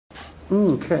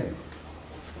Okay.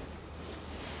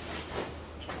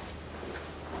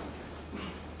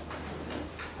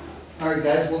 All right,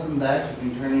 guys, welcome back.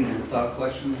 You can turn in your thought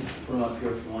questions, put them up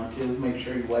here if you want to. Make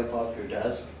sure you wipe off your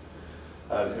desk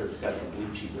because it's got the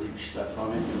bleach stuff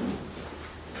on it.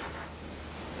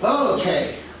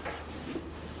 Okay.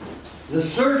 The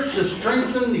search to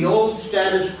strengthen the old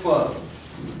status quo.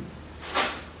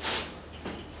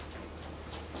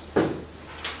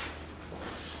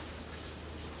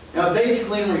 Now,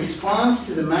 basically, in response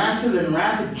to the massive and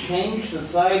rapid change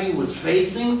society was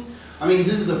facing, I mean,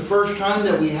 this is the first time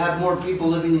that we have more people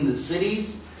living in the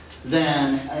cities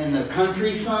than in the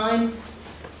countryside.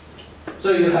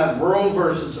 So you have rural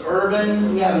versus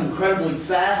urban. You have incredibly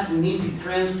fast and easy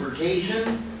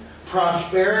transportation,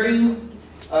 prosperity,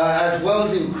 as well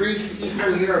as increased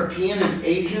Eastern European and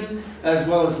Asian, as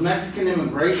well as Mexican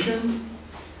immigration,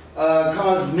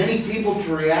 caused many people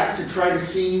to react to try to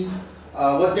see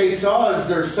what they saw as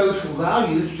their social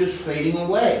values just fading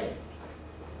away.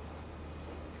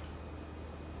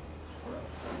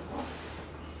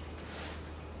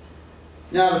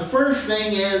 Now, the first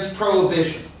thing is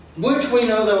prohibition, which we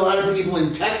know that a lot of people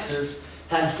in Texas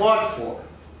had fought for.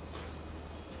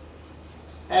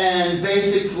 And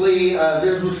basically,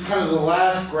 this was kind of the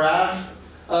last grasp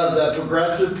of the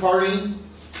Progressive Party.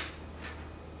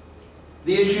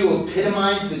 The issue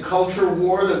epitomized the culture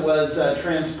war that was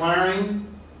transpiring.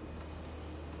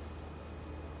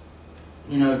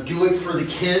 You know, do it for the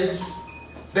kids.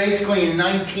 Basically, in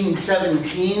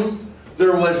 1917,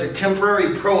 there was a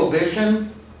temporary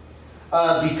prohibition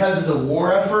because of the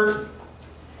war effort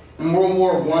in World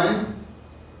War I.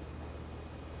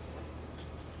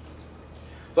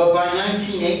 But by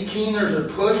 1918, there's a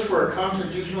push for a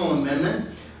constitutional amendment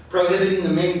prohibiting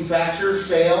the manufacture,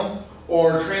 sale,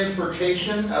 or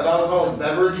transportation of alcoholic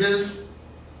beverages.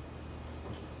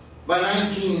 By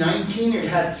 1919, it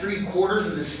had 3/4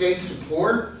 of the state's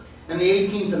support, and the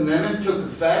 18th Amendment took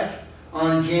effect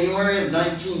on January of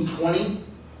 1920.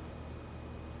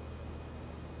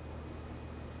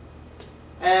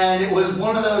 And it was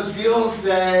one of those deals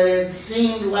that it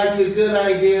seemed like a good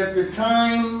idea at the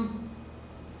time,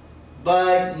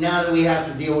 but now that we have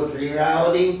to deal with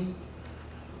reality,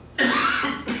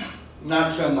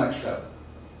 not so much so.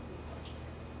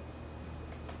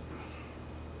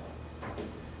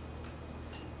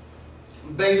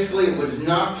 Basically, it was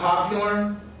not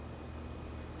popular,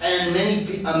 and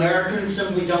many Americans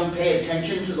simply don't pay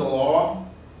attention to the law.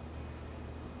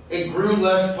 It grew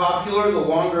less popular the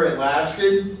longer it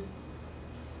lasted.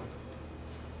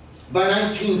 By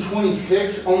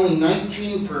 1926, only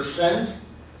 19%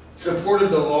 supported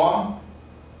the law.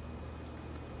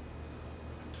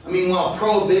 I mean, while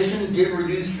prohibition did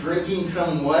reduce drinking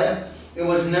somewhat, it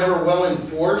was never well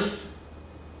enforced.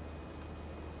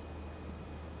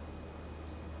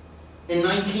 In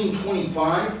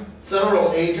 1925,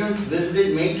 federal agents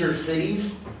visited major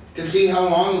cities to see how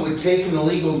long it would take an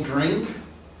illegal drink.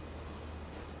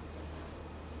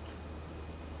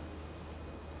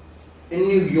 In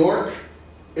New York,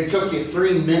 it took you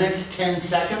 3 minutes, 10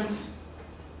 seconds.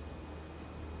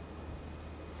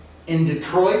 In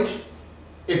Detroit,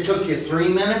 it took you 3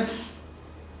 minutes.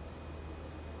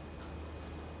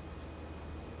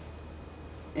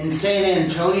 In San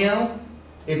Antonio,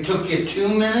 it took you 2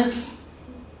 minutes.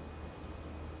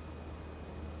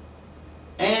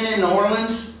 And in New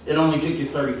Orleans, it only took you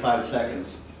 35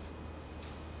 seconds.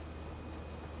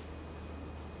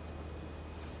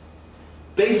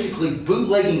 Basically,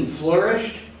 bootlegging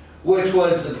flourished, which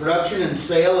was the production and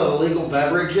sale of illegal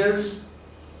beverages,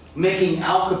 making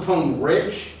Al Capone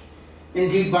rich.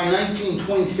 Indeed, by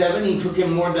 1927, he took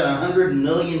in more than $100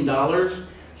 million,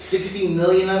 $60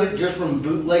 million of it just from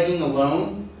bootlegging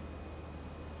alone.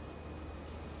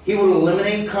 He would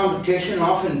eliminate competition,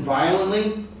 often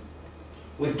violently,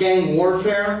 with gang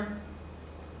warfare.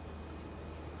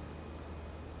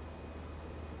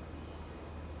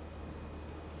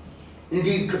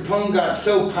 Indeed, Capone got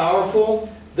so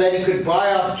powerful that he could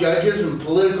buy off judges and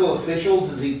political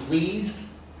officials as he pleased.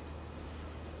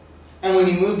 And when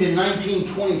he moved in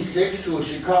 1926 to a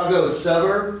Chicago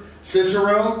suburb,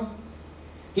 Cicero,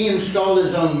 he installed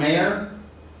his own mayor.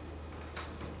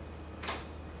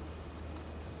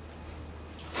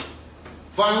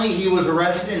 Finally, he was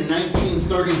arrested in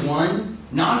 1931,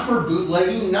 not for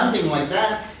bootlegging, nothing like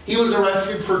that. He was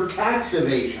arrested for tax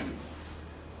evasion,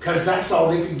 because that's all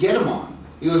they could get him on.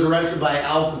 He was arrested by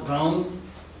Al Capone.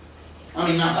 I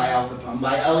mean, not by Al Capone,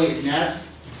 by Elliot Ness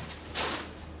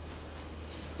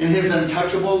in his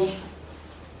Untouchables.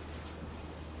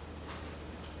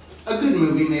 A good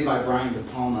movie made by Brian De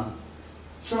Palma.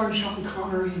 Starring Sean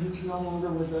Connery, who's no longer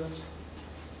with us.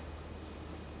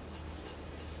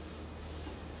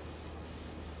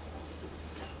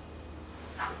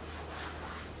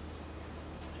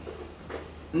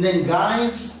 And then,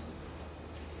 guys,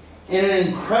 in an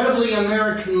incredibly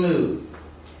American mood,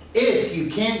 if you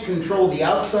can't control the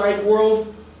outside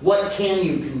world, what can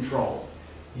you control?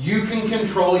 You can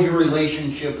control your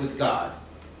relationship with God.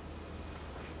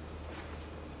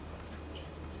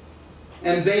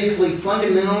 And basically,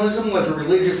 fundamentalism was a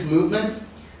religious movement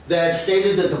that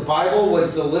stated that the Bible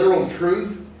was the literal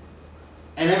truth,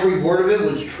 and every word of it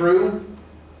was true.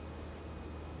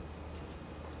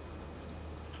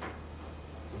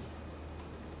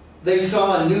 They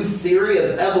saw a new theory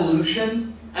of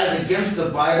evolution as against the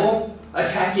Bible,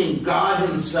 attacking God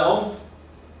Himself.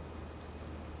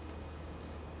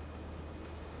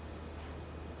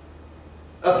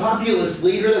 A populist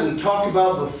leader that we talked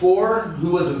about before,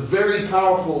 who was a very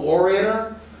powerful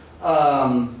orator,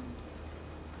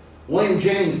 William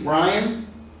James Bryan,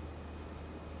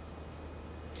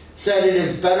 said it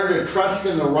is better to trust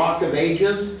in the rock of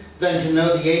ages than to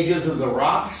know the ages of the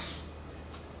rocks.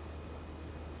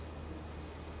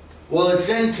 Well, it's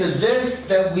into this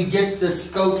that we get the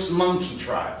Scopes monkey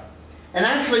trial. And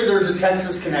actually there's a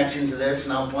Texas connection to this,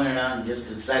 and I'll point it out in just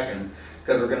a second,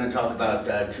 because we're going to talk about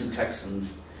two Texans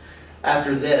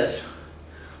after this.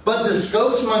 But the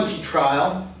Scopes monkey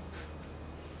trial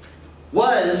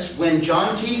was when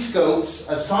John T. Scopes,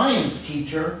 a science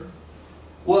teacher,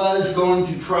 was going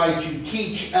to try to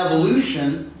teach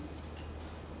evolution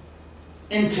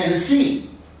in Tennessee.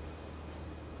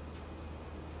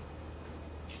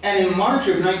 And in March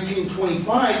of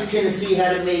 1925, Tennessee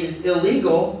had it made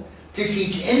illegal to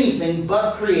teach anything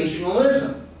but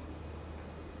creationalism.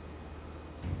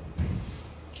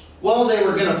 Well, they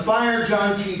were going to fire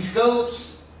John T.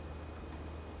 Scopes,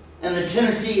 and the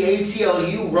Tennessee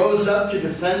ACLU rose up to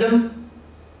defend him.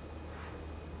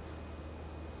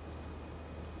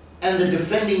 And the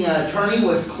defending attorney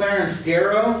was Clarence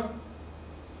Darrow.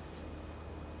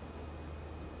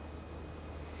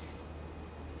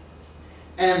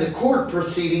 And the court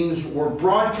proceedings were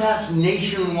broadcast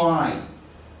nationwide.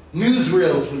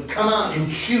 Newsreels would come out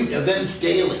and shoot events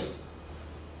daily.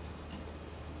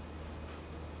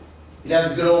 You'd have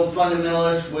the good old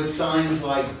fundamentalists with signs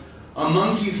like, "A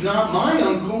monkey's not my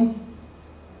uncle."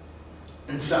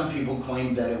 And some people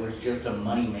claimed that it was just a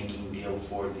money-making deal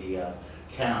for the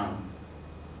town.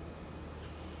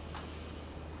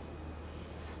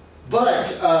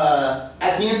 But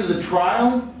at the end of the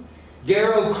trial,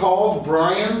 Darrow called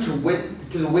Bryan to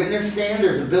the witness stand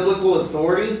as a biblical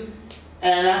authority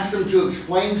and asked him to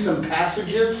explain some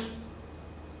passages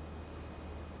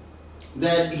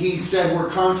that he said were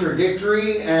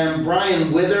contradictory, and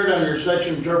Bryan withered under such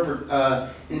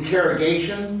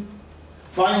interrogation,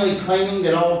 finally claiming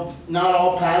that not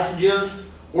all passages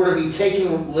were to be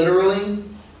taken literally.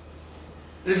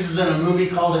 This is in a movie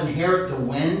called Inherit the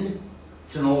Wind.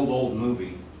 It's an old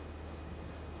movie,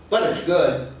 but it's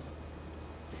good.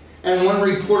 And one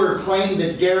reporter claimed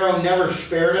that Darrow never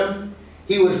spared him.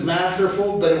 He was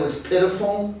masterful, but it was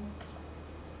pitiful.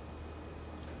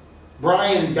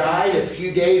 Bryan died a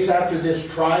few days after this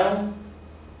trial.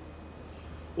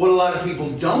 What a lot of people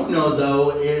don't know,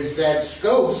 though, is that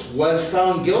Scopes was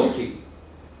found guilty,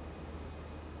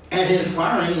 and his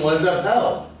firing was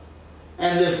upheld.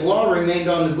 And this law remained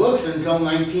on the books until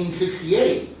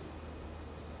 1968.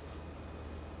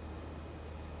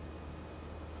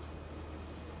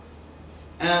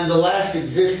 And the last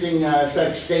existing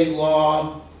such state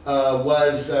law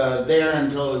was there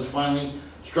until it was finally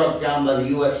struck down by the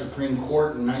U.S. Supreme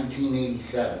Court in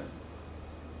 1987.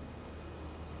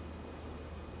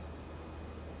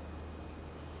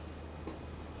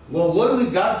 Well, what do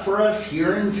we got for us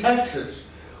here in Texas?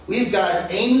 We've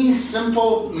got Amy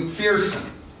Semple McPherson.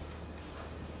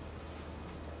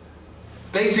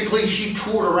 Basically, she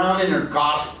toured around in her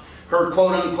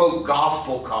quote-unquote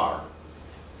gospel car,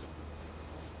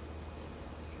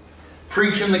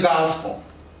 preaching the gospel.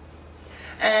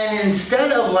 And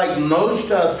instead of like most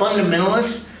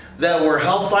fundamentalists that were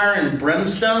hellfire and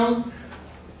brimstone,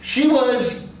 she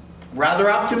was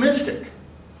rather optimistic.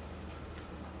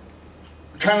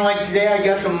 Kind of like today, I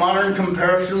guess a modern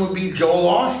comparison would be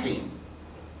Joel Osteen.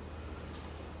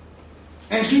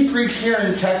 And she preached here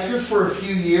in Texas for a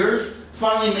few years,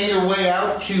 finally made her way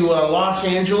out to Los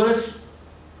Angeles,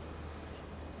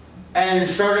 and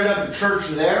started up a church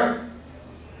there.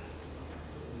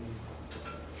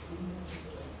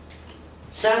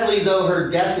 Sadly, though, her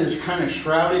death is kind of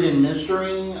shrouded in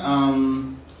mystery.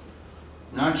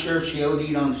 Not sure if she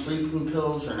OD'd on sleeping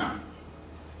pills or not.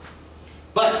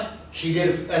 But she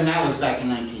did, and that was back in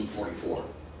 1944.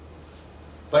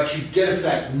 But she did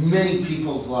affect many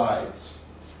people's lives.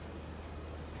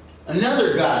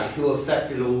 Another guy who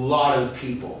affected a lot of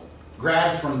people,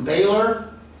 grad from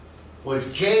Baylor, was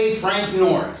J. Frank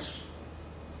Norris.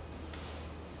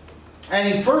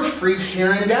 And he first preached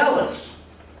here in Dallas.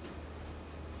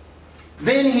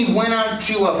 Then he went on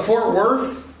to Fort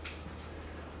Worth,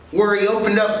 where he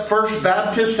opened up First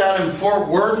Baptist out in Fort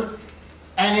Worth,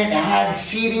 and it had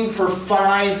seating for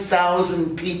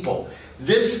 5,000 people.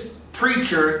 This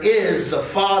preacher is the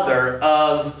father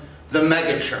of the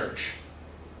megachurch.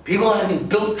 People hadn't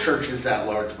built churches that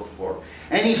large before,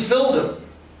 and he filled them.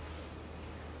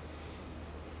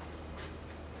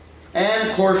 And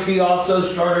of course, he also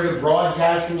started a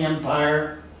broadcasting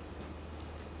empire.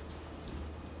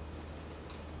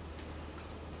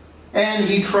 And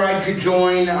he tried to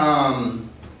join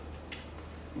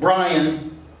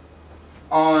Brian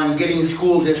on getting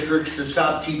school districts to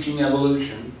stop teaching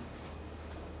evolution.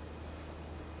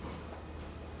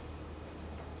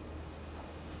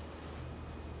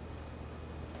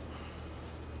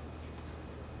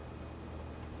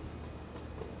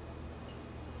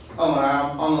 Oh,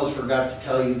 I almost forgot to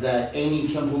tell you that Amy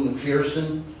Semple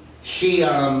McPherson, she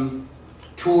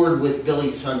toured with Billy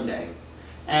Sunday.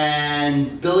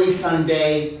 And Billy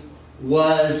Sunday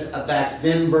was a back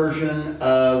then version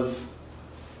of,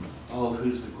 oh,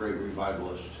 who's the great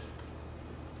revivalist?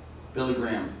 Billy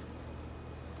Graham.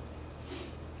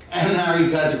 And now you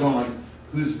guys are going like,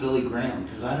 who's Billy Graham?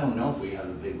 Because I don't know if we have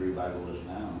a big revivalist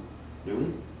now. Do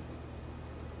we?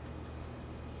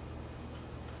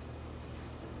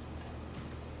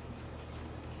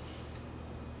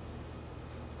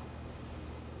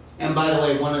 And by the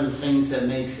way, one of the things that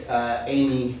makes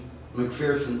Amy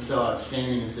McPherson so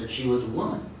outstanding is that she was a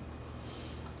woman.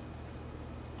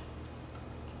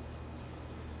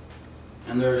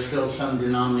 And there are still some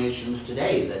denominations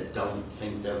today that don't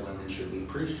think that women should be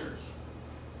preachers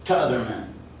to other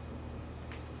men.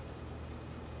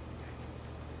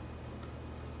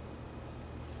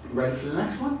 Ready for the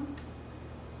next one?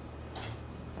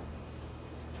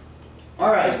 All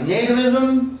right,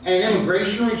 nativism and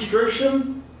immigration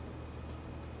restriction.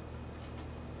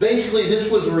 Basically,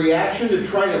 this was a reaction to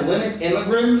try to limit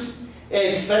immigrants,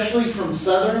 especially from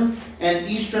Southern and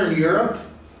Eastern Europe.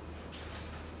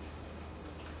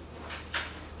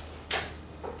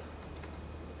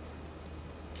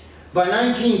 By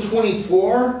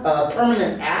 1924, a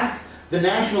permanent act, the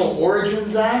National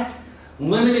Origins Act,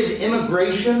 limited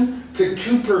immigration to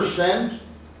 2%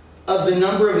 of the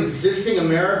number of existing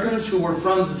Americans who were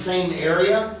from the same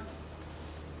area.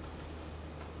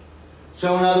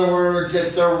 So in other words,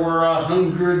 if there were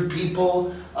 100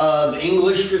 people of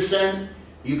English descent,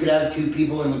 you could have 2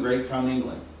 people immigrate from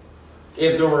England.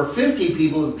 If there were 50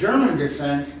 people of German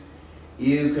descent,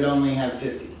 you could only have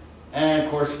 50. And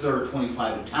of course, if there were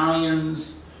 25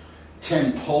 Italians,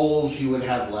 10 Poles, you would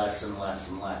have less and less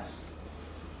and less.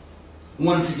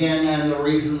 Once again, and the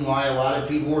reason why a lot of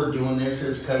people were doing this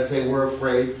is because they were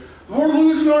afraid, we're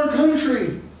losing our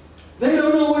country. They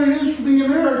don't know what it is to be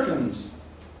Americans.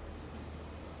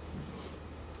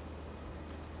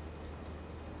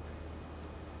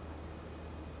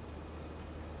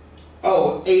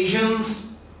 Oh,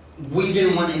 Asians, we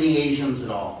didn't want any Asians at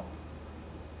all.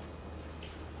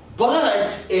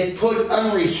 But it put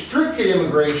unrestricted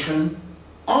immigration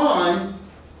on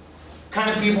kind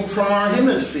of people from our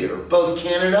hemisphere, both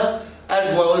Canada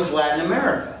as well as Latin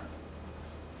America.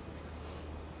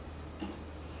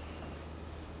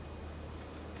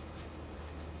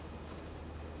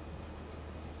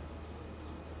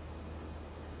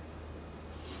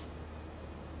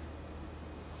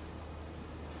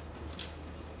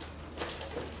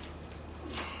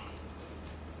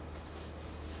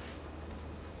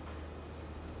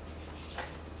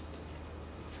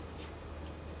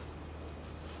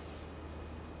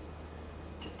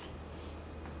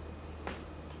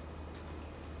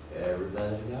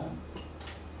 Everybody's got it.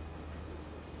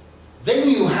 Then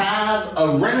you have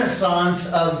a renaissance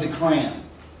of the Klan.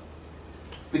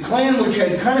 The Klan, which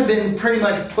had kind of been pretty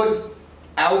much put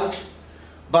out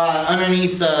by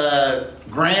underneath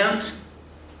Grant,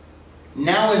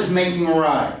 now is making a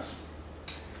rise.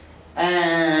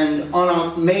 And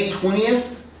on May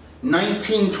 20th,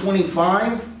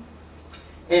 1925,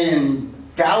 in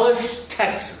Dallas,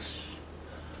 Texas,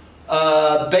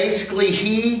 basically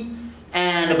he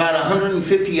and about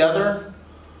 150 other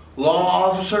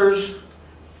law officers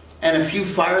and a few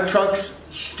fire trucks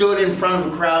stood in front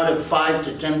of a crowd of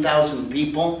 5,000 to 10,000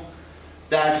 people.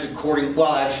 That's according,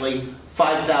 well actually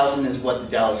 5,000 is what the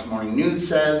Dallas Morning News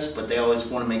says, but they always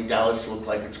want to make Dallas look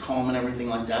like it's calm and everything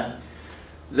like that.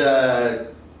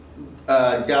 The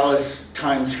Dallas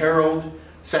Times-Herald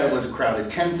said it was a crowd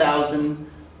of 10,000,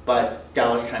 but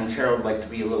Dallas Times-Herald liked to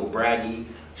be a little braggy,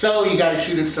 so you got to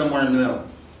shoot it somewhere in the middle.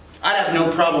 I'd have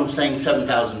no problem saying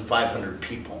 7,500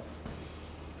 people.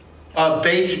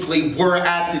 Basically, were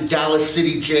at the Dallas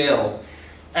City Jail,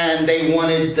 and they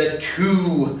wanted the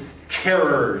two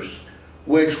terrors,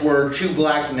 which were two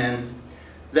black men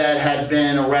that had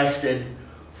been arrested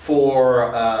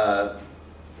for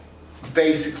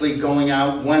basically going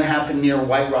out. One happened near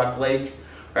White Rock Lake,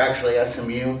 or actually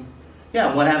SMU.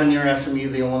 Yeah, one happened near SMU,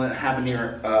 the one that happened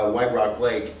near White Rock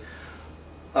Lake.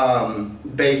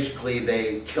 Basically,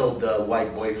 they killed the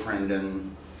white boyfriend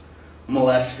and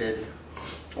molested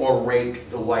or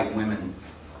raped the white women.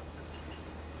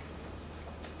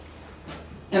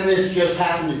 And this just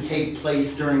happened to take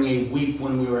place during a week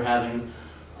when we were having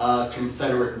a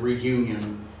Confederate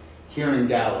reunion here in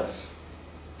Dallas.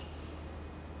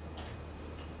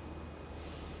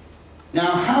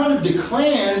 Now, how did the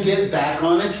Klan get back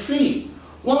on its feet?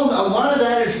 Well, a lot of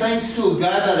that is thanks to a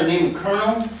guy by the name of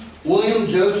Colonel William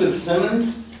Joseph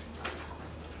Simmons.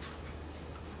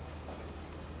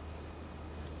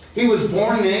 He was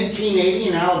born in 1880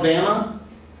 in Alabama,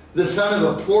 the son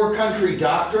of a poor country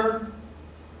doctor.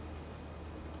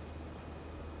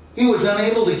 He was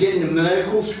unable to get into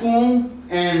medical school,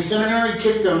 and seminary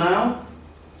kicked him out.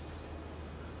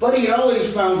 But he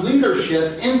always found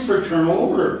leadership in fraternal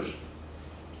orders.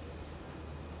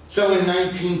 So in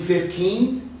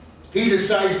 1915, he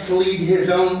decides to lead his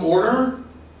own order,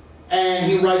 and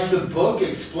he writes a book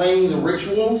explaining the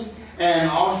rituals and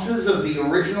offices of the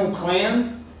original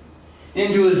Klan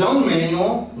into his own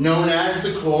manual known as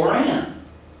the Koran.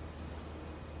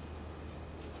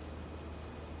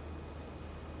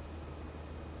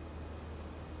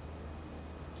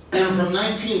 And from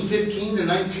 1915 to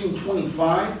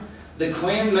 1925, the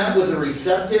Klan met with a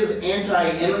receptive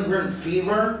anti-immigrant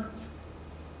fever.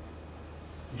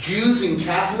 Jews and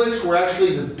Catholics were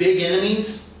actually the big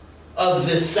enemies of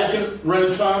the second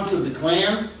renaissance of the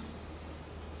Klan.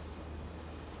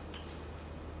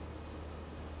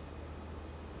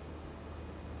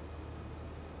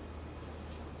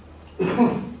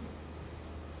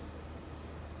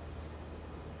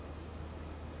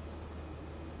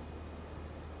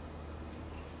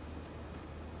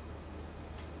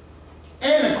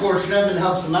 And of course, nothing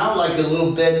helps them out like a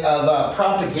little bit of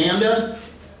propaganda.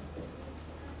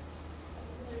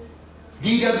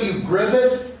 D.W.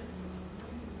 Griffith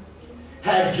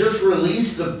had just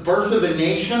released The Birth of a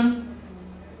Nation.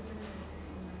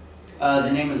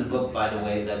 The name of the book, by the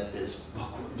way,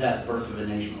 that Birth of a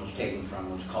Nation was taken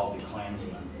from was called The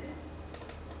Klansman.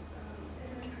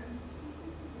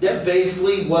 That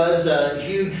basically was a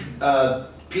huge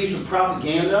piece of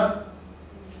propaganda,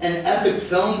 an epic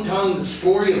film telling the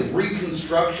story of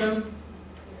Reconstruction,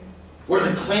 where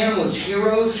the Klan was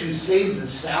heroes who saved the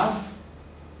South.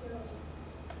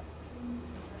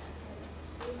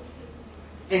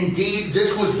 Indeed,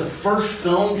 this was the first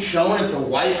film shown at the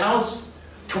White House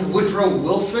to Woodrow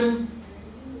Wilson,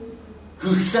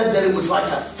 who said that it was like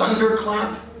a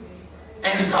thunderclap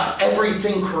and it got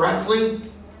everything correctly.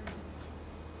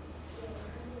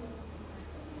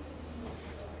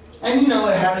 And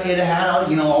it had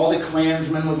all the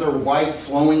Klansmen with their white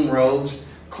flowing robes.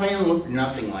 Klan looked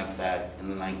nothing like that in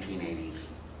the 1980s.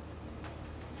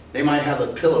 They might have a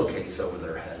pillowcase over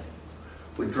their head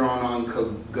with drawn-on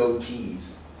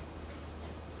goatees.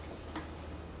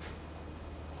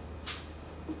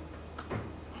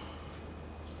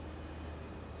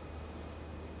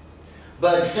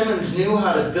 But Simmons knew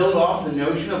how to build off the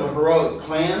notion of a heroic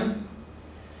Klan.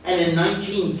 And in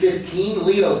 1915,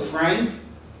 Leo Frank,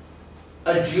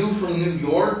 a Jew from New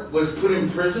York, was put in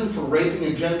prison for raping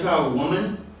a Gentile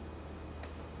woman.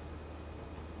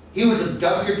 He was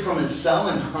abducted from his cell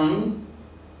and hung.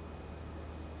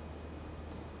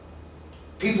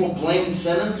 People blamed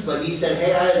Simmons, but he said,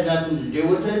 hey, I had nothing to do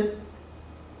with it.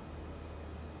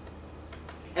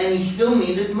 And he still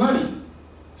needed money.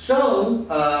 So,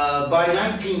 by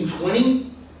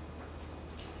 1920,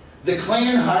 the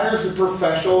Klan hires the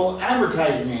professional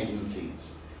advertising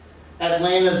agencies.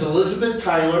 Atlanta's Elizabeth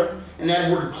Tyler and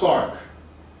Edward Clark,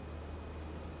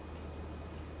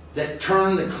 that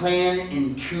turned the Klan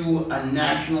into a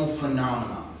national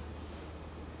phenomenon.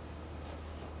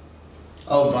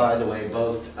 Oh, by the way,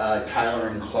 both Tyler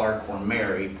and Clark were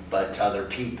married, but to other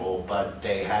people, but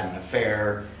they had an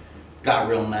affair. Got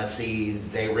real messy.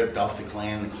 They ripped off the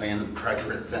Klan tried to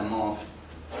rip them off.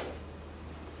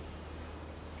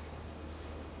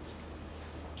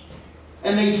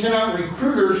 And they sent out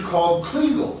recruiters called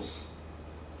Kleagles.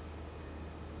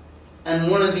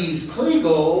 And one of these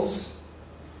Kleagles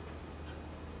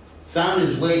found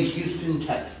his way to Houston,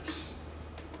 Texas.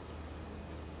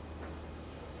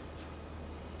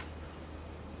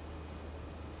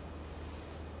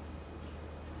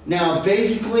 Now,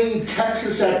 basically,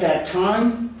 Texas at that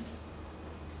time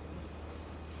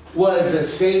was a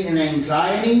state in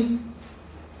anxiety,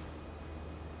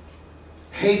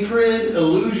 hatred,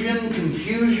 illusion,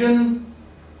 confusion.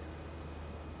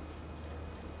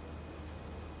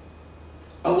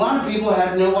 A lot of people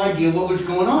had no idea what was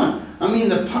going on. I mean,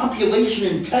 the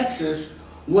population in Texas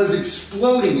was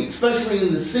exploding, especially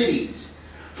in the cities.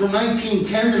 From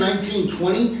 1910 to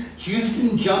 1920,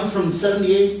 Houston jumped from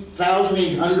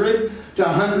 78,800 to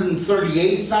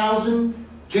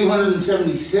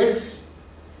 138,276.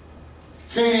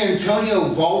 San Antonio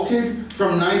vaulted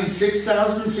from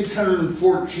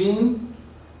 96,614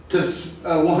 to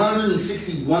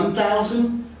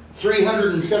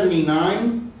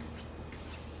 161,379.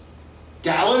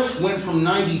 Dallas went from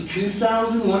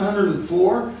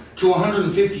 92,104 to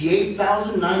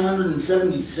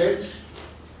 158,976.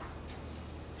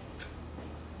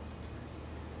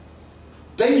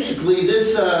 Basically,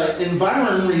 this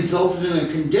environment resulted in a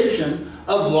condition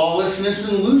of lawlessness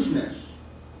and looseness,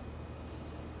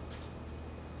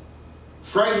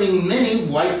 frightening many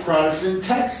white Protestant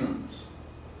Texans.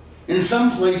 In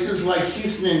some places like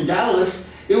Houston and Dallas,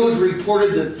 it was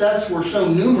reported that thefts were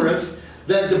so numerous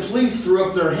that the police threw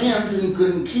up their hands and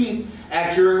couldn't keep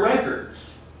accurate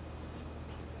records.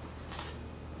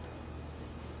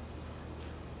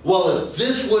 Well, if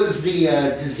this was the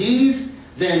disease,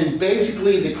 then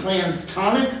basically the Klan's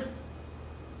tonic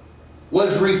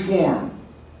was reform.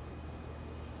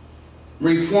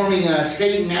 Reforming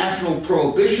state and national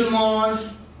prohibition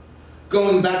laws,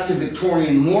 going back to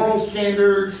Victorian moral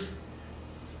standards,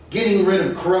 getting rid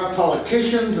of corrupt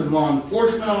politicians and law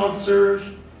enforcement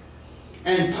officers,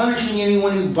 and punishing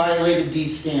anyone who violated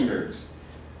these standards.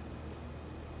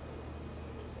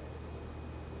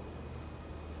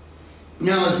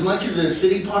 Now, as much of the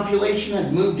city population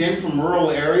had moved in from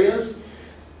rural areas,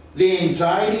 the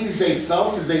anxieties they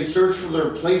felt as they searched for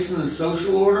their place in the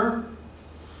social order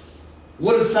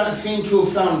would have seemed to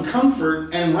have found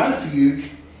comfort and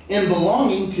refuge in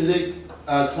belonging to the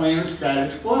Klan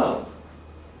status quo.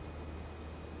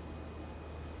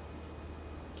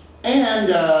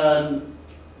 And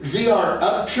Z.R.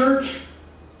 Upchurch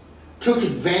took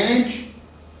advantage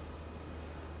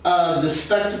of the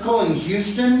spectacle in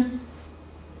Houston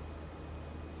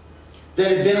that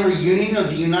had been a reunion of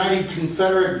the United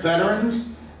Confederate Veterans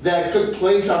that took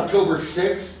place October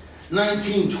 6,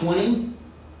 1920.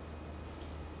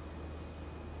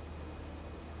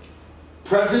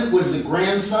 Present was the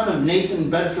grandson of Nathan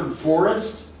Bedford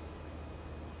Forrest,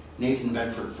 Nathan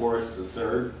Bedford Forrest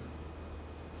III.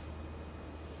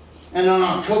 And on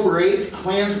October 8th,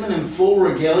 Klansmen in full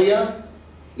regalia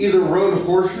either rode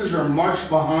horses or marched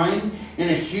behind in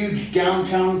a huge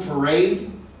downtown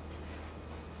parade,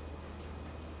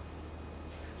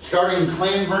 starting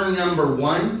Klanvern number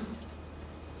 1.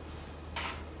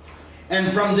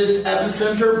 And from this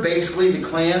epicenter, basically the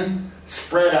Klan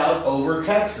spread out over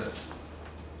Texas.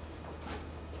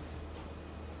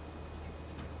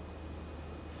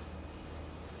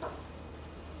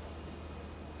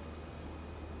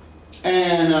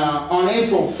 And on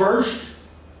April 1st,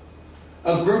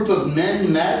 a group of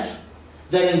men met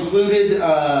that included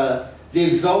the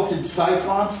exalted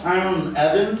Cyclops, Hiram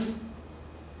Evans,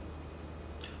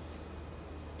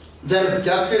 that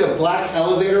abducted a black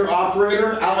elevator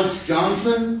operator, Alex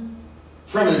Johnson,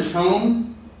 from his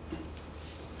home.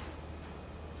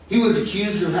 He was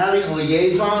accused of having a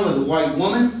liaison with a white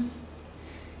woman.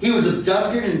 He was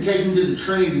abducted and taken to the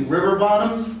Trinity River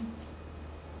bottoms,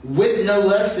 whipped no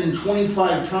less than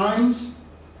 25 times.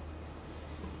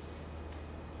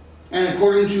 And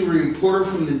according to a reporter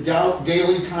from the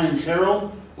Daily Times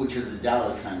Herald, which is the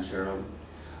Dallas Times Herald,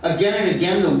 again and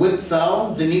again the whip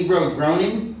fell, the Negro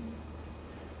groaning.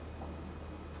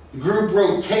 The group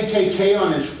wrote KKK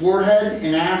on his forehead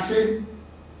in acid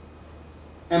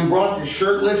and brought the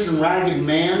shirtless and ragged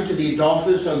man to the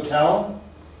Adolphus Hotel.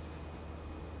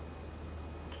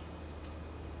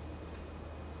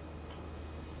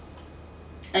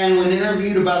 And when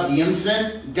interviewed about the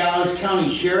incident, Dallas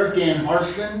County Sheriff Dan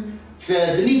Harston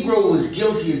said the Negro was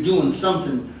guilty of doing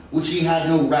something which he had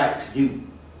no right to do.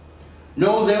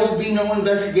 No, there will be no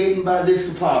investigating by this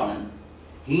department.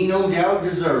 He no doubt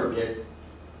deserved it.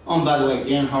 Oh, and by the way,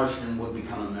 Dan Harston would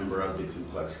become a member of the Ku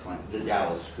Klux Klan, the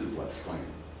Dallas Ku Klux Klan.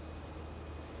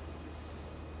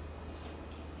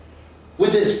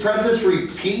 With this preface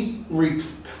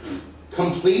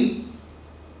complete,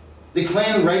 the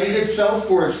Klan readied itself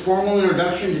for its formal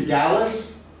introduction to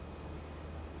Dallas.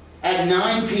 At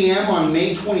 9 p.m. on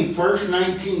May 21st,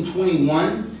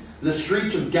 1921, the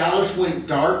streets of Dallas went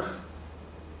dark.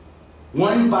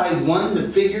 One by one, the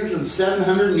figures of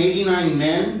 789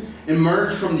 men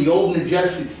emerged from the old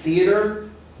Majestic Theater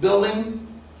building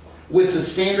with the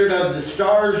standard of the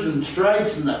stars and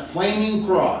stripes and the flaming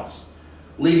cross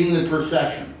leading the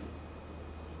procession.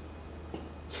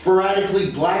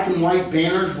 Sporadically, black and white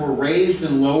banners were raised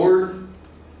and lowered.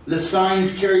 The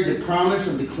signs carried the promise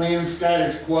of the Klan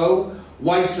status quo,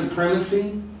 white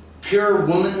supremacy, pure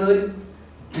womanhood,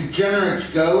 degenerates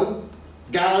go,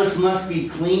 Dallas must be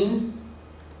clean,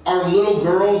 our little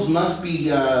girls must be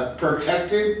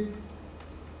protected.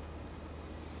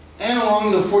 And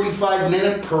along the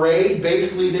 45-minute parade,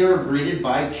 basically they were greeted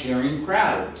by cheering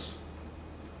crowds.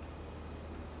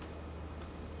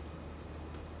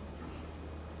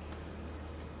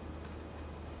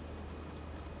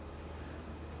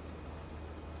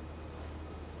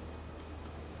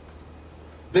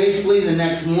 Basically, the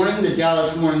next morning, the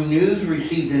Dallas Morning News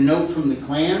received a note from the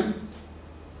Klan,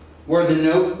 where the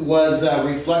note was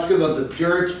reflective of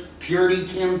the Purity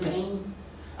campaign,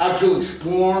 out to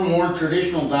explore more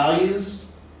traditional values.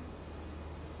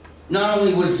 Not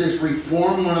only was this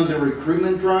reform one of the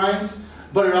recruitment drives,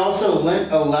 but it also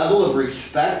lent a level of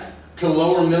respect to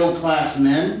lower middle class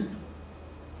men.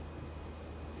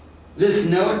 This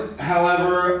note,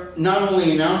 however, not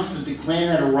only announced that the Klan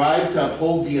had arrived to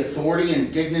uphold the authority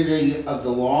and dignity of the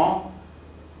law,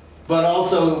 but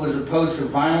also it was opposed to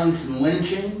violence and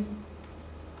lynching.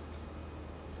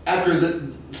 After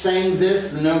saying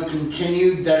this, the note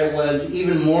continued that it was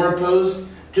even more opposed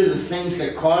to the things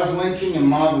that cause lynching and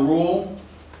mob rule.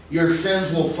 Your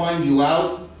sins will find you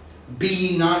out. Be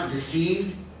ye not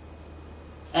deceived.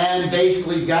 And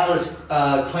basically, Dallas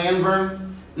Klanvern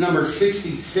number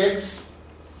 66,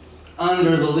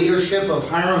 under the leadership of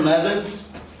Hiram Evans,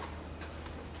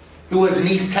 who was an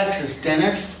East Texas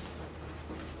dentist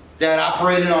that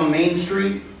operated on Main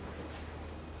Street.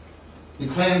 The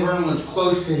Klanvern was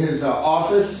close to his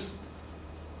office.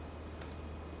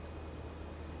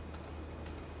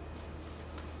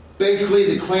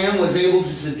 Basically, the Klan was able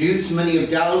to seduce many of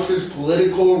Dallas's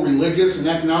political, religious, and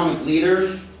economic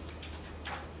leaders.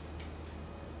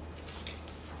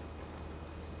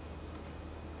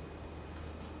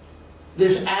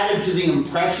 This added to the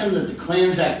impression that the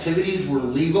Klan's activities were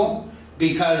legal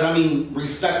because, I mean,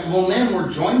 respectable men were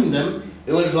joining them.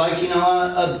 It was like, you know,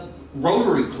 a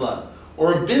Rotary Club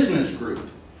or a business group.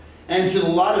 And to a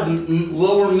lot of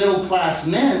lower middle class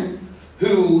men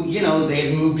who, you know, they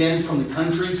had moved in from the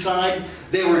countryside,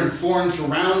 they were in foreign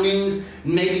surroundings,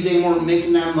 maybe they weren't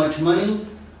making that much money,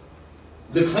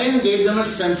 the Klan gave them a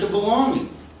sense of belonging.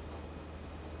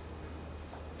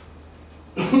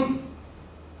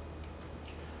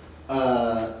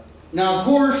 Now, of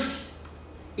course,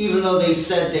 even though they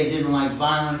said they didn't like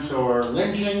violence or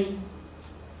lynching,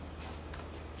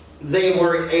 they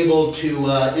were able to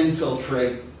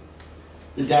infiltrate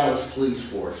the Dallas police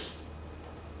force.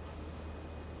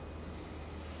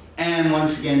 And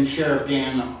once again, Sheriff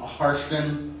Dan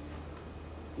Harston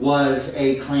was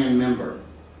a Klan member.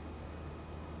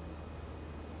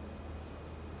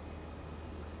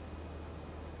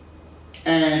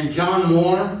 And John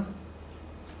Moore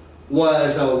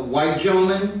was a white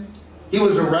gentleman. He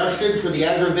was arrested for the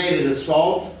aggravated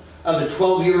assault of a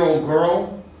 12-year-old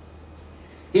girl.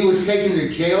 He was taken to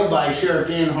jail by Sheriff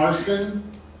Dan Harston,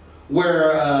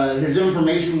 where his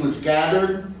information was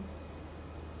gathered.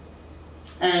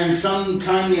 And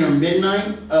sometime near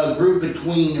midnight, a group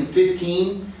between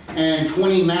 15 and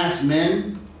 20 masked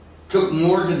men took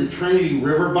Moore to the Trinity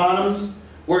River bottoms,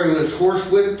 where he was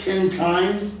horsewhipped 10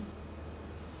 times.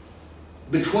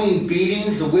 Between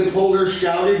beatings, the whip holder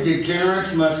shouted,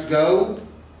 "Degenerates must go."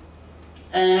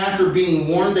 And after being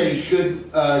warned that he should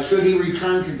he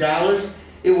return to Dallas,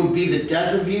 it would be the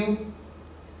death of you,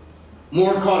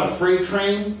 Moore caught a freight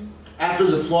train after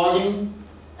the flogging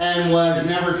and was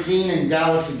never seen in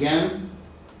Dallas again.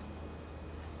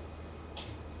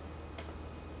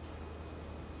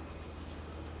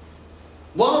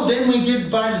 Well, then we get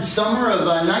by the summer of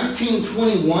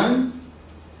 1921.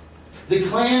 The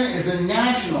Klan is a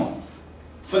national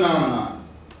phenomenon.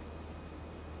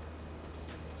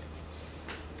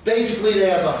 Basically, they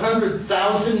have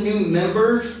 100,000 new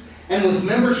members, and with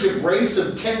membership rates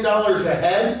of $10 a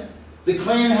head, the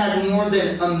Klan had more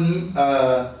than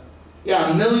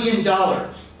 $1 million,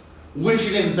 which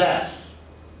it invests.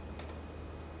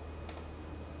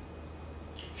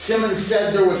 Simmons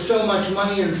said there was so much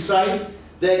money in sight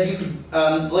that you could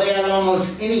lay out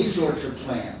almost any sorts of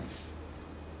plans.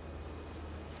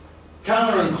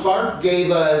 Tyler and Clark gave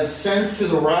a sense to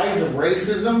the rise of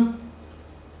racism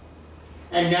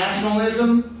and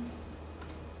nationalism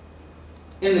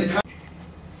in the country.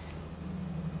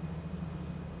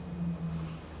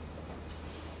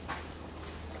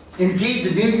 Indeed,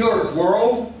 the New York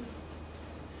World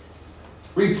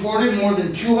reported more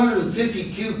than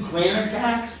 252 Klan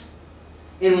attacks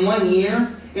in 1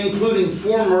 year, including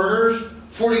 4 murders,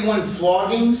 41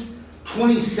 floggings,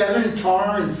 27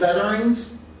 tar and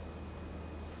featherings.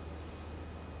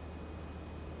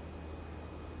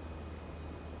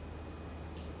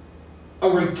 A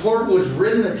report was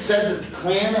written that said that the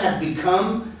Klan had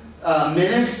become a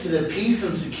menace to the peace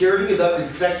and security of every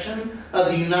section of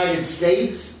the United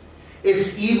States.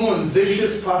 Its evil and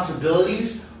vicious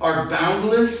possibilities are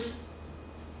boundless.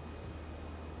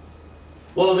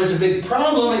 Well, if there's a big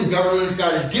problem and government's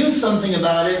got to do something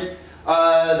about it,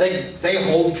 they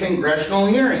hold congressional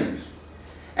hearings.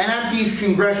 And at these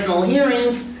congressional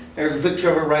hearings, there's a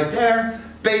picture of it right there,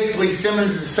 basically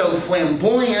Simmons is so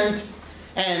flamboyant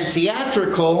and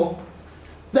theatrical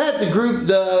that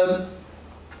the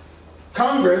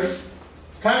Congress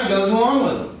kind of goes along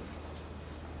with him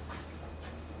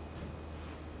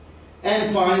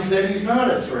and finds that he's not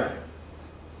a threat.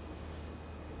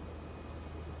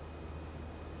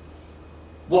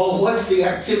 Well, what's the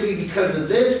activity because of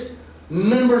this?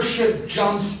 Membership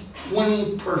jumps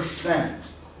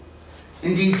 20%.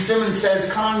 Indeed, Simmons says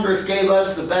Congress gave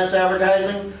us the best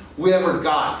advertising we ever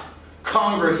got.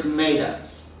 Congress made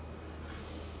us.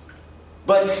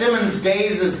 But Simmons'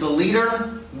 days as the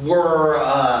leader were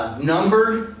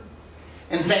numbered.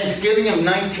 In Thanksgiving of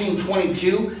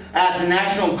 1922, at the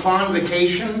National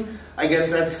Convocation, I guess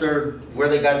that's where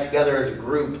they got together as a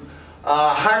group,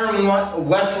 Hiram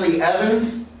Wesley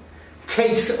Evans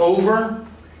takes over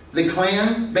the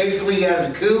Klan. Basically, he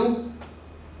has a coup.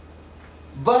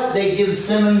 But they give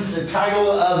Simmons the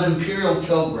title of Imperial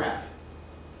Killgrab,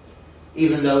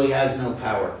 even though he has no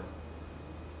power.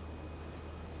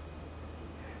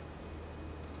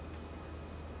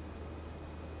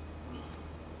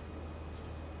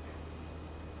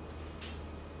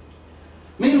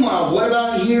 Meanwhile, what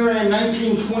about here in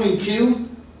 1922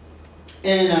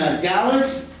 in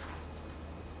Dallas?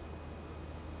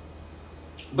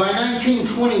 By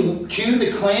 1922,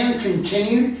 the Klan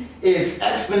continued its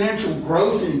exponential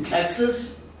growth in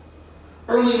Texas.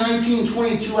 Early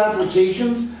 1922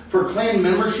 applications for Klan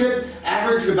membership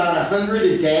averaged about 100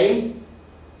 a day.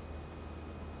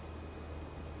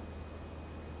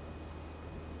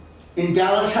 In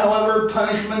Dallas, however,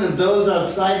 punishment of those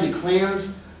outside the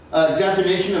Klan's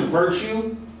definition of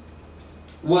virtue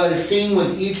was seen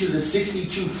with each of the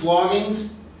 62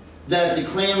 floggings that the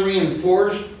Klan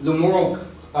reinforced the moral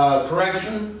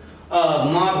correction of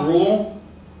mob rule.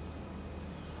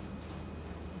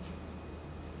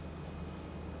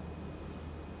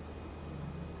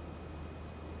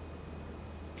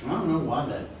 I don't know why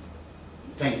that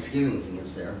Thanksgiving thing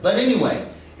is there. But anyway,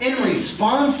 in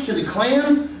response to the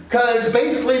Klan, because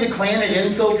basically the Klan had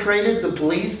infiltrated the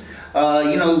police,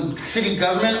 city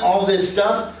government, all this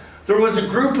stuff, there was a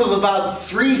group of about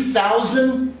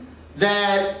 3,000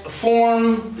 that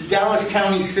formed the Dallas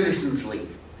County Citizens League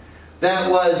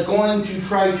that was going to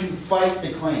try to fight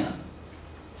the Klan.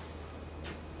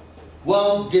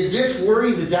 Well, did this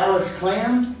worry the Dallas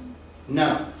Klan?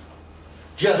 No.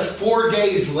 Just 4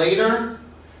 days later,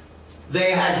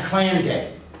 they had Klan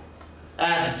Day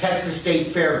at the Texas State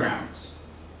Fairgrounds.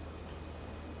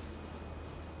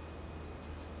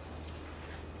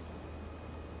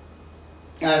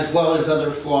 As well as other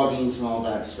floggings and all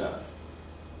that stuff.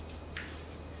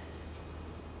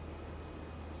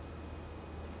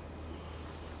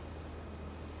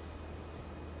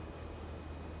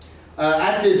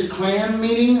 At this Klan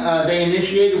meeting, they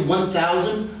initiated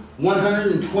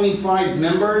 1,125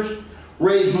 members,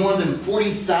 raised more than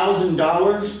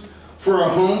 $40,000 for a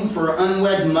home for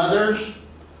unwed mothers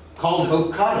called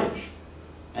Hope Cottage.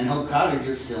 And Hope Cottage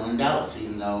is still in Dallas,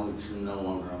 even though it's no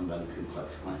longer owned by the Ku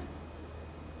Klux Klan.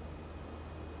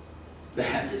 They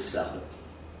had to sell it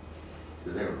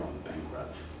because they were going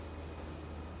bankrupt.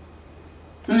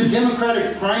 In the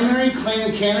Democratic primary,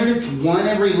 Klan candidates won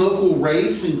every local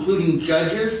race, including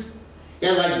judges. You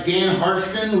had like Dan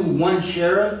Harston, who won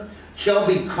sheriff.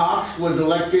 Shelby Cox was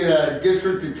elected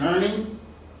district attorney.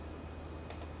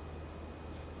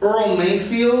 Earl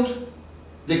Mayfield,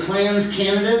 the Klan's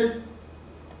candidate,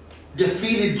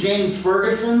 defeated James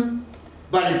Ferguson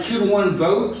by a 2-to-1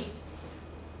 vote.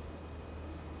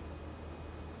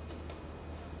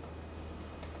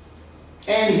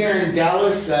 And here in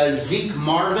Dallas, Zeke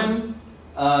Marvin,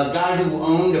 a guy who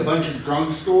owned a bunch of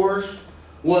drug stores,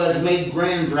 was made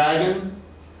Grand Dragon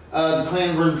of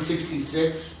Clanburn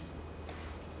 66.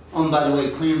 By the way,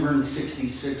 Clanburn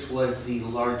 66 was the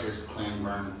largest clan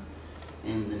burn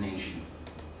in the nation.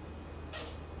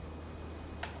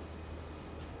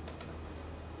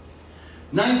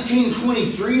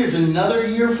 1923 is another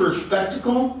year for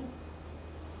spectacle.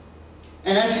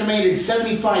 An estimated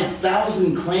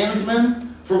 75,000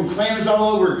 Klansmen from clans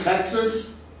all over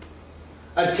Texas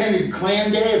attended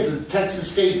Klan Day at the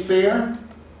Texas State Fair.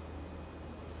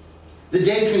 The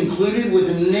day concluded with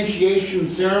an initiation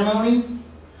ceremony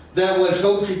that was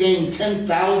hoped to gain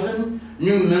 10,000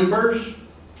 new members.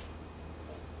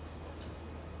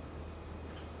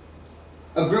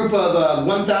 A group of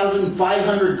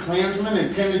 1,500 Klansmen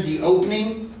attended the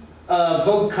opening of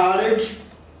Hope Cottage,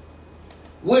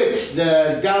 which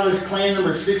the Dallas Klan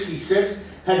number 66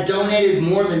 had donated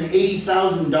more than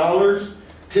 $80,000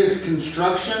 to its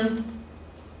construction.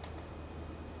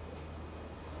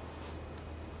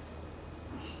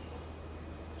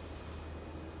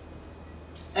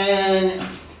 And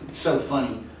it's so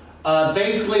funny.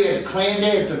 Basically, at Klan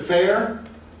Day at the fair,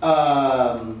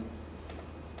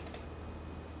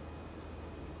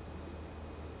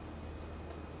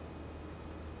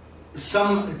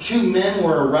 two men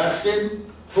were arrested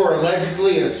for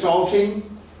allegedly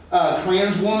assaulting a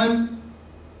Klanswoman.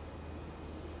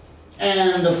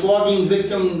 And the flogging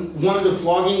victim, one of the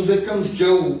flogging victims,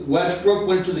 Joe Westbrook,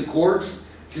 went to the courts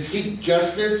to seek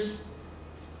justice.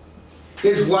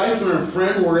 His wife and her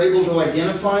friend were able to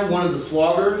identify one of the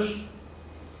floggers.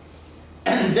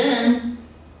 And then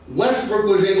Westbrook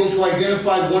was able to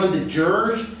identify one of the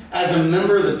jurors as a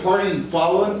member of the party who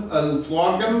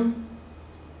flogged him.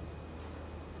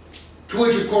 To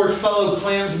which, of course, fellow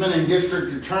Klansman and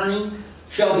District Attorney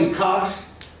Shelby Cox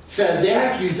said, "The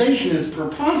accusation is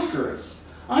preposterous.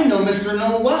 I know Mr.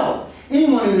 Noel well.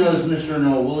 Anyone who knows Mr.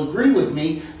 Noel will agree with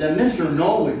me that Mr.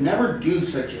 Noel would never do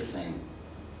such a thing."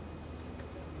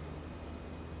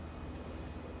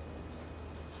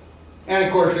 And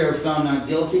of course, they were found not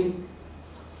guilty.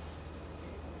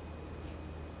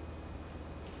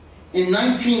 In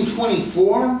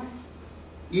 1924,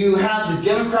 you have the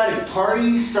Democratic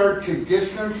Party start to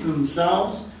distance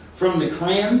themselves from the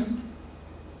Klan.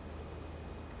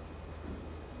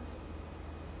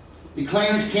 The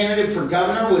Klan's candidate for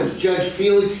governor was Judge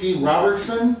Felix D.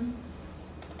 Robertson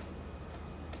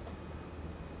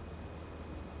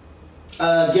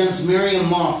against Miriam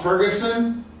Ma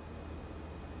Ferguson.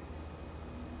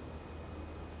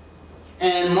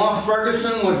 And Ma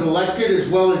Ferguson was elected, as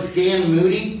well as Dan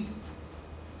Moody.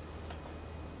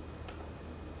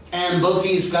 And both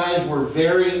these guys were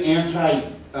very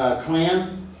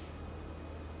anti-Klan.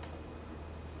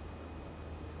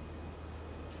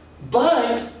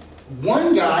 But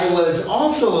one guy was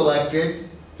also elected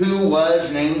who was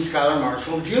named Schuyler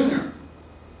Marshall Jr.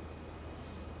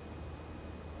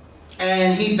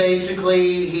 And he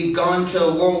basically, he'd gone to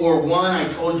World War I. I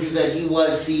told you that he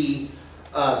was the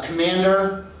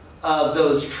commander of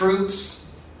those troops,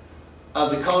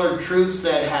 of the colored troops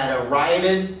that had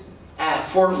rioted at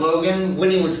Fort Logan when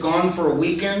he was gone for a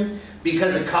weekend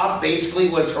because a cop basically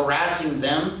was harassing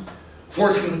them,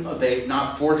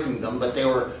 not forcing them, but they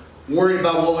were worried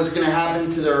about what was going to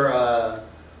happen to their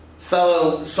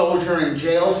fellow soldier in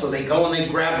jail, so they go and they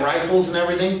grab rifles and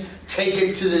everything, take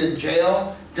it to the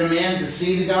jail, demand to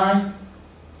see the guy,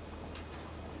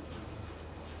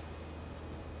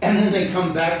 and then they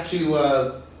come back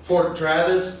to Fort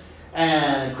Travis,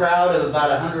 and a crowd of about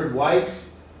 100 whites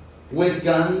with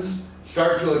guns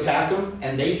start to attack them,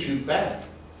 and they shoot back.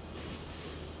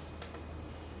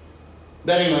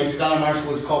 But anyway, Schuyler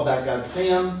Marshall was called back out to see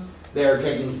him. They are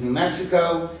taken to New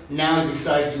Mexico. Now he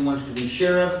decides he wants to be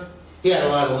sheriff. He had a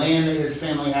lot of land. His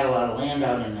family had a lot of land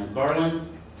out in Garland.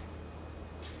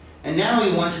 And now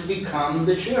he wants to become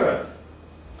the sheriff.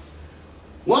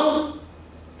 Well,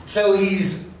 so he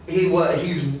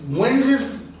wins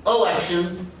his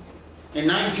election in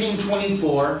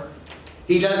 1924.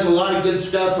 He does a lot of good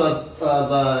stuff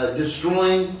of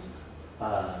destroying,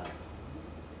 I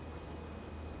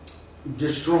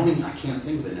can't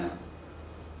think of it now.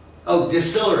 Oh,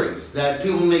 distilleries that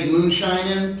people make moonshine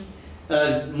in,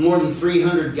 more than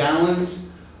 300 gallons.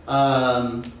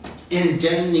 In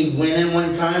Denton, he went in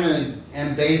one time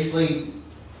and basically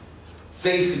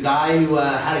faced a guy who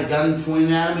had a gun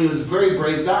pointed at him. He was a very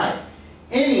brave guy.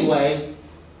 Anyway,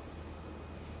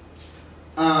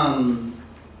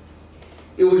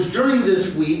 it was during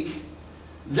this week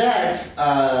that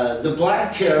the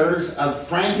Black Terrors of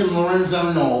Frank and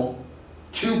Lorenzo Knoll,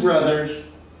 two brothers,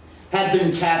 had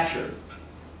been captured.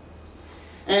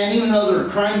 And even though their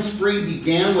crime spree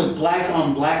began with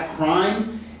black-on-black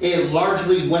crime, it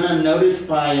largely went unnoticed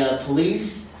by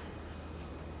police.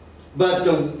 But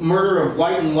the murder of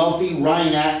white and wealthy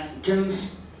Ryan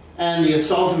Atkins and the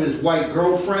assault of his white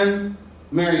girlfriend,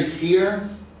 Mary Steer,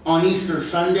 on Easter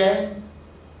Sunday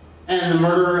and the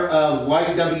murder of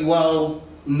White W.L.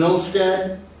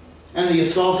 Milstead and the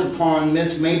assault upon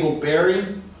Miss Mabel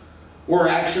Berry were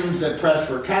actions that pressed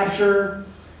for capture,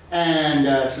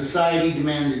 and society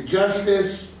demanded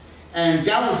justice, and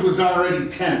Dallas was already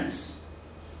tense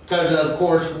because, of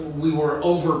course, we were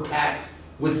overpacked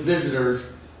with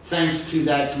visitors thanks to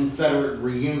that Confederate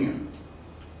reunion.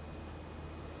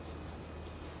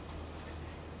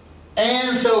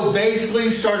 And so basically,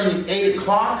 starting at 8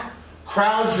 o'clock,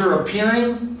 crowds are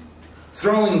appearing,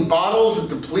 throwing bottles at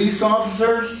the police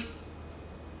officers.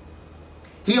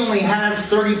 He only has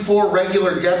 34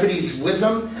 regular deputies with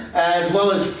him, as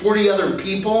well as 40 other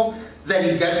people that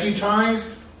he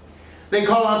deputized. They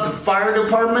call out the fire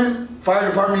department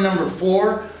number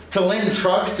 4, to lend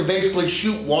trucks to basically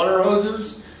shoot water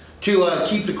hoses to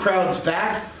keep the crowds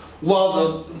back,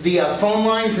 while the phone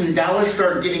lines in Dallas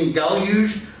start getting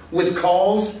deluged with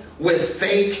calls with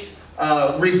fake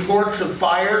reports of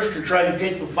fires to try to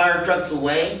take the fire trucks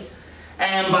away.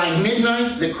 And by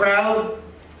midnight, the crowd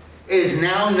is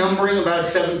now numbering about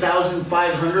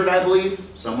 7,500, I believe,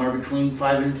 somewhere between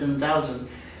 5,000 and 10,000.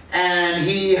 And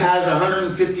he has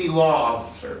 150 law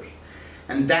officers.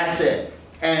 And that's it.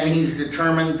 And he's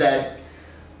determined that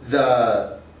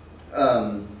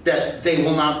that they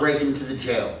will not break into the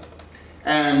jail.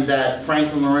 And that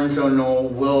Franklin Lorenzo Knoll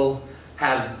will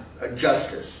have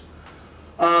justice.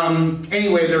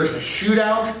 Anyway, there's a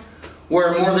shootout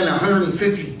where more than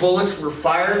 150 bullets were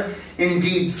fired.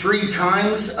 Indeed, 3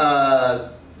 times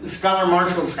Scholar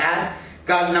Marshall's hat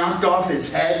got knocked off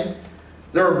his head.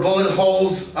 There were bullet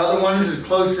holes, other ones as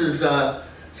close as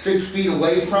 6 feet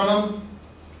away from him,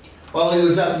 while he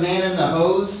was up manning the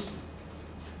hose.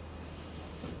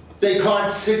 They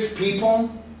caught 6 people.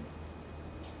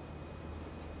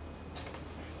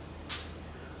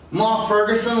 Ma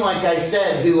Ferguson, like I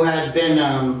said, who had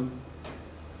been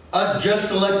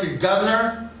just elected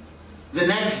governor, the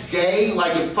next day,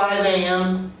 like at 5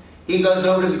 a.m., he goes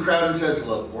over to the crowd and says,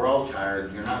 "Look, we're all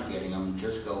tired. You're not getting them.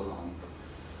 Just go home."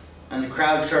 And the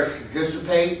crowd starts to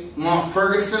dissipate. Ma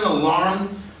Ferguson, alarmed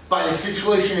by the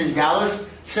situation in Dallas,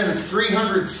 sends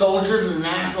 300 soldiers of the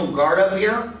National Guard up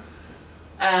here,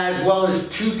 as well as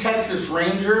 2 Texas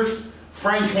Rangers,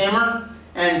 Frank Hammer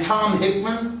and Tom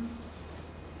Hickman.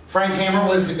 Frank Hammer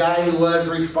was the guy who was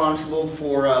responsible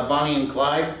for Bonnie and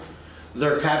Clyde,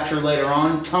 their capture later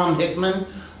on. Tom Hickman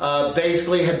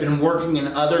basically had been working in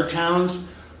other towns,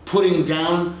 putting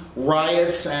down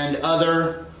riots and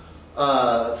other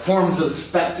forms of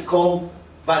spectacle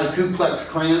by the Ku Klux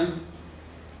Klan.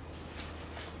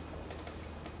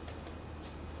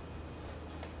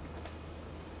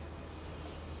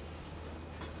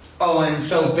 Oh, and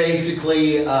so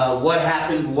basically what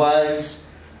happened was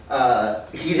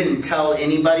he didn't tell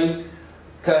anybody,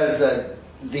 because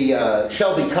the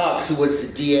Shelby Cox, who was the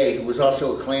DA, who was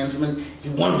also a Klansman, he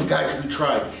wanted the guys to be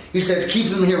tried. He says,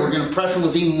 "Keep them here, we're going to press them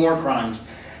with even more crimes."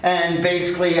 And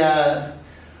basically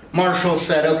Marshall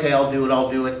said, "Okay, I'll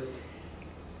do it."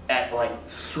 At like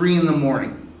 3 in the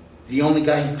morning, the only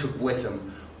guy he took with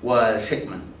him was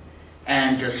Hickman.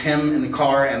 And just him in the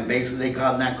car, and basically they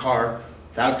got in that car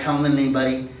without telling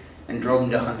anybody and drove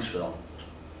him to Huntsville,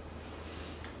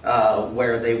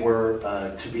 where they were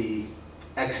to be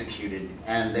executed.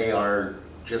 And they are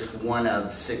just one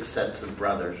of 6 sets of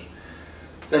brothers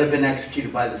that have been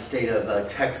executed by the state of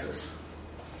Texas.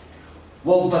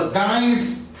 Well, the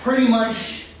guys, pretty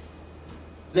much,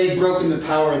 they've broken the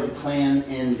power of the Klan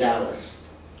in Dallas.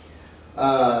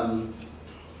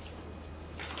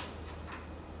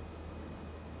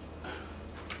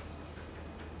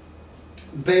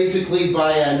 Basically,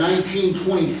 by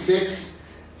 1926,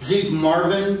 Zeke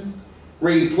Marvin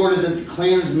reported that the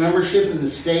Klan's membership in the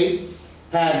state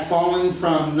had fallen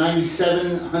from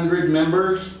 9,700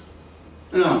 members,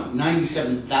 no,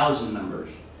 97,000 members,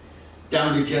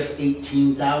 down to just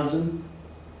 18,000.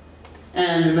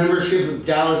 And the membership of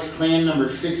Dallas Klan number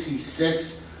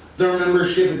 66, their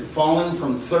membership had fallen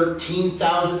from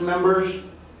 13,000 members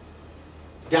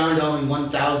down to only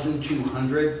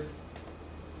 1,200.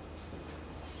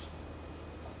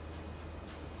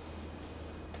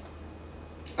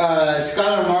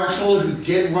 Scholar Marshall, who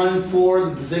did run for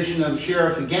the position of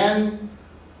sheriff again,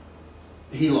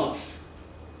 he lost.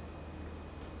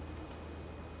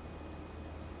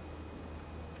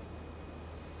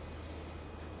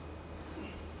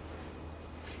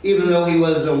 Even though he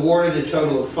was awarded a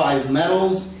total of 5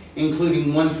 medals,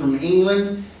 including 1 from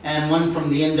England and 1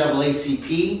 from the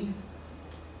NAACP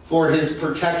for his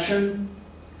protection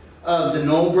of the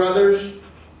Knoll brothers.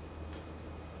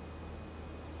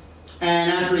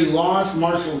 And after he lost,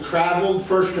 Marshall traveled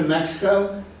first to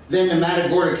Mexico, then to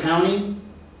Matagorda County,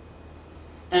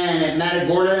 And at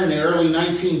Matagorda in the early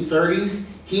 1930s,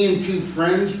 he and two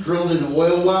friends drilled an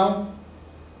oil well,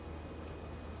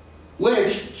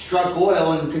 which struck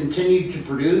oil and continued to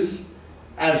produce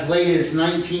as late as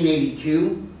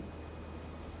 1982.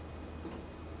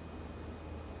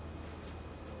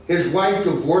 His wife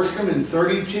divorced him in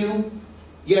 1932,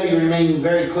 yet he remained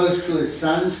very close to his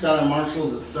son, Schuyler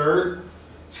Marshall III.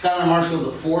 Schuyler Marshall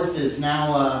IV is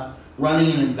now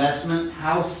running an investment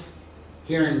house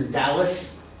here in Dallas.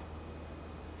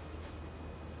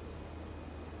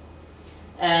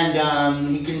 And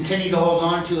he continued to hold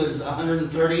on to his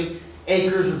 130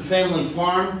 acres of family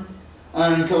farm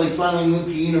until he finally moved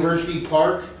to University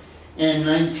Park in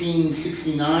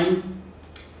 1969,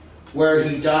 where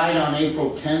he died on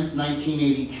April 10th,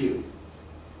 1982.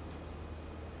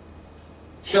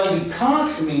 Shelby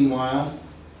Cox, meanwhile,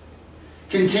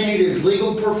 continued his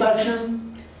legal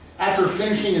profession. After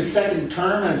finishing his second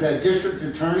term as a district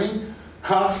attorney,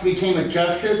 Cox became a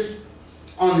justice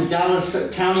on the Dallas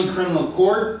County Criminal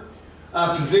Court,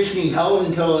 a position he held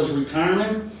until his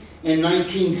retirement in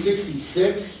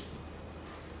 1966.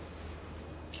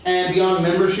 And beyond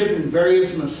membership in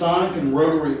various Masonic and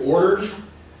Rotary orders,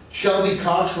 Shelby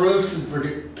Cox rose to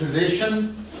the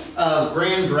position of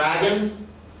Grand Dragon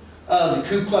of the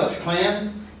Ku Klux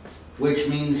Klan, which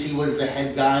means he was the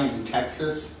head guy in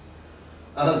Texas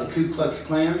of the Ku Klux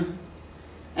Klan.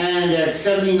 And at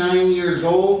 79 years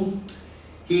old,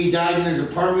 he died in his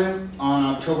apartment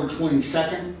on October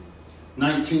 22nd,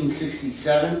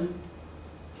 1967.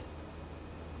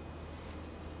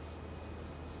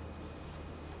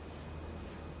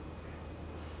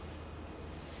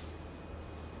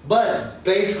 But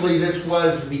basically this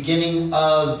was the beginning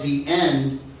of the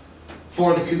end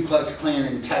for the Ku Klux Klan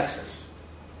in Texas,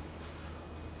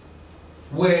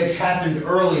 which happened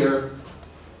earlier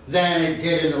than it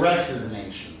did in the rest of the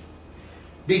nation.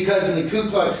 Because in the Ku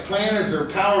Klux Klan, as their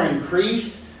power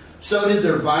increased, so did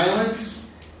their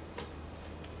violence.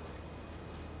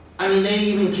 I mean, they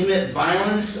even commit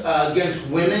violence against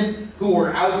women who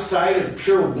were outside of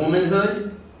pure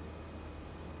womanhood.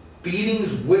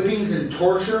 Beatings, whippings, and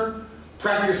torture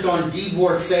practiced on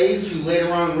divorcees who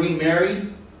later on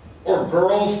remarried, or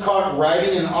girls caught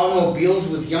riding in automobiles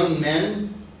with young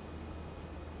men,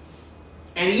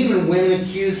 and even women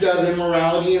accused of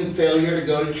immorality and failure to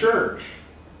go to church.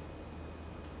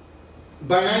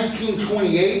 By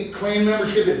 1928, Klan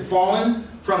membership had fallen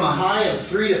from a high of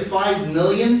 3 to 5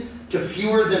 million to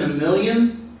fewer than 1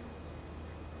 million.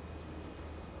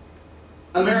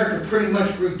 America pretty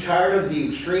much grew tired of the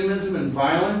extremism and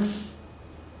violence.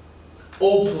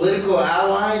 Old political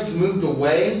allies moved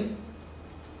away.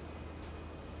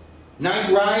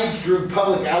 Night rides drew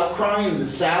public outcry in the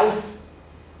South.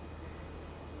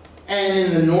 And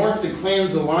in the North, the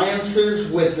Klan's alliances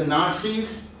with the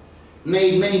Nazis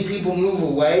made many people move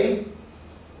away.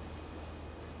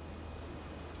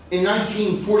 In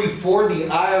 1944, the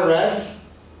IRS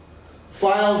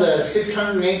filed a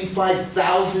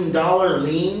 $685,000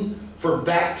 lien for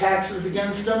back taxes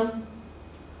against them.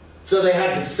 So they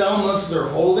had to sell most of their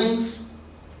holdings.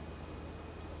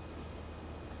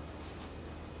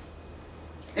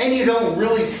 And you don't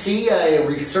really see a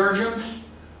resurgence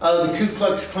of the Ku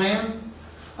Klux Klan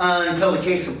until the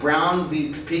case of Brown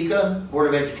v. Topeka,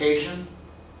 Board of Education.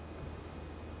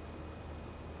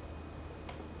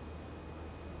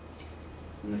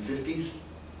 In the 50s.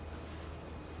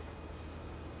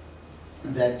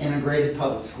 That integrated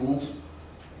public schools.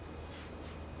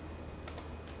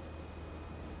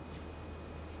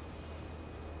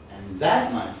 And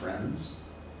that, my friends,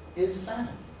 is fact.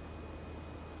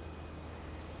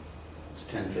 It's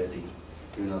 10:50,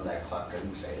 even though that clock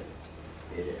doesn't say it.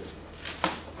 It is.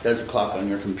 Does the clock on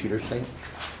your computer say it?